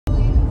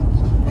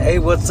Hey,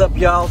 what's up,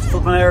 y'all? It's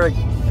Flippin' Eric.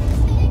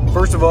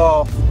 First of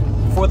all,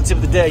 before the tip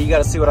of the day, you got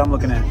to see what I'm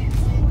looking at.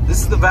 This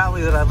is the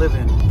valley that I live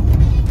in,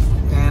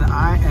 and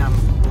I am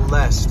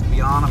blessed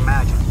beyond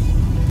imagine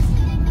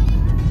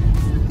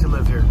to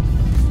live here.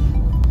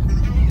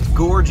 It's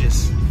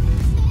gorgeous.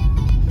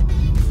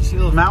 You see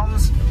those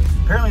mountains?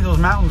 Apparently those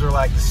mountains are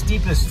like the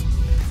steepest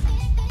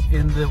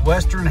in the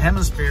Western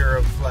Hemisphere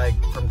of like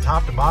from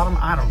top to bottom.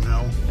 I don't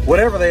know.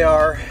 Whatever they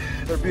are,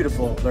 they're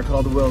beautiful. They're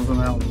called the Willow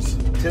Mountains.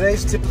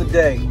 Today's tip of the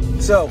day.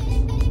 So,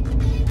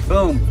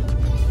 boom,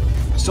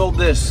 sold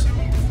this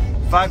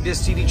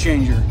 5-disc CD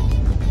changer.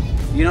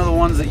 You know the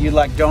ones that you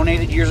like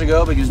donated years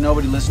ago because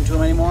nobody listened to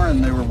them anymore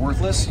and they were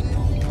worthless?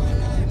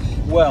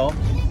 Well,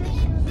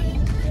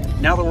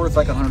 now they're worth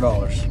like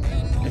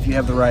 $100 if you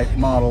have the right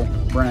model,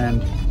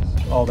 brand,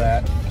 all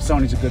that.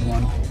 Sony's a good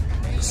one.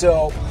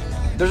 So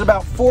there's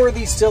about 4 of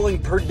these selling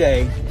per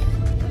day,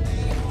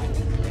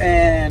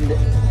 and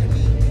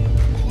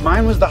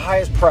mine was the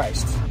highest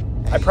priced.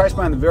 I priced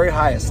mine the very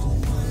highest.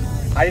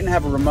 I didn't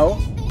have a remote.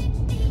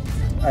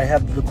 I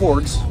have the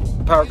cords,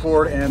 the power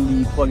cord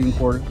and the plug-in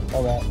cord,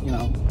 all that, you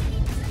know.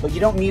 But you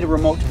don't need a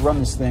remote to run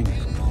this thing.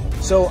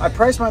 So I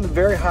priced mine the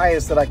very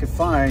highest that I could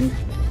find,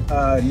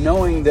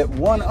 knowing that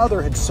one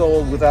other had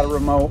sold without a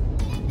remote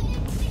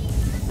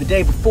the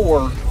day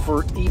before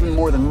for even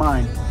more than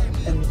mine.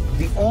 And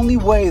the only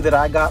way that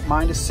I got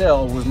mine to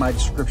sell was my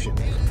description.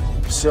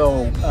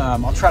 So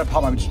I'll try to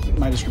pop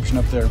my description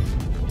up there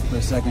for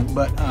a second.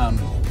 But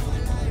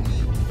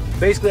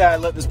basically I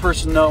let this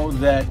person know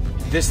that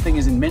this thing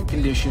is in mint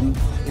condition.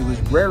 It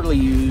was rarely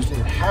used.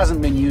 It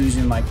hasn't been used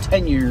in like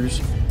 10 years.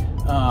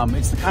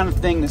 It's the kind of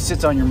thing that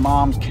sits on your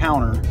mom's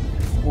counter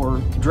or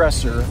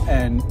dresser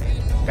and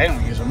they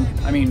don't use them.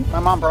 I mean, my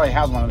mom probably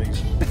has one of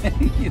these.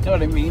 You know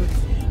what I mean?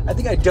 I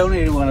think I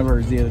donated one of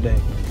hers the other day.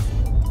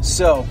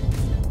 So,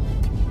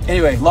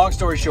 anyway, long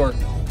story short,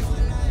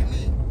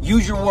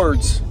 use your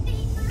words.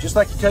 Just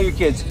like you tell your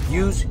kids,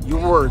 use your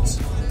words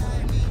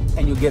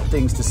and you'll get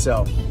things to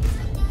sell.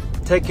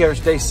 Take care,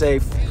 stay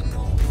safe.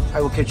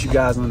 I will catch you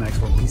guys on the next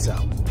one. Peace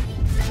out.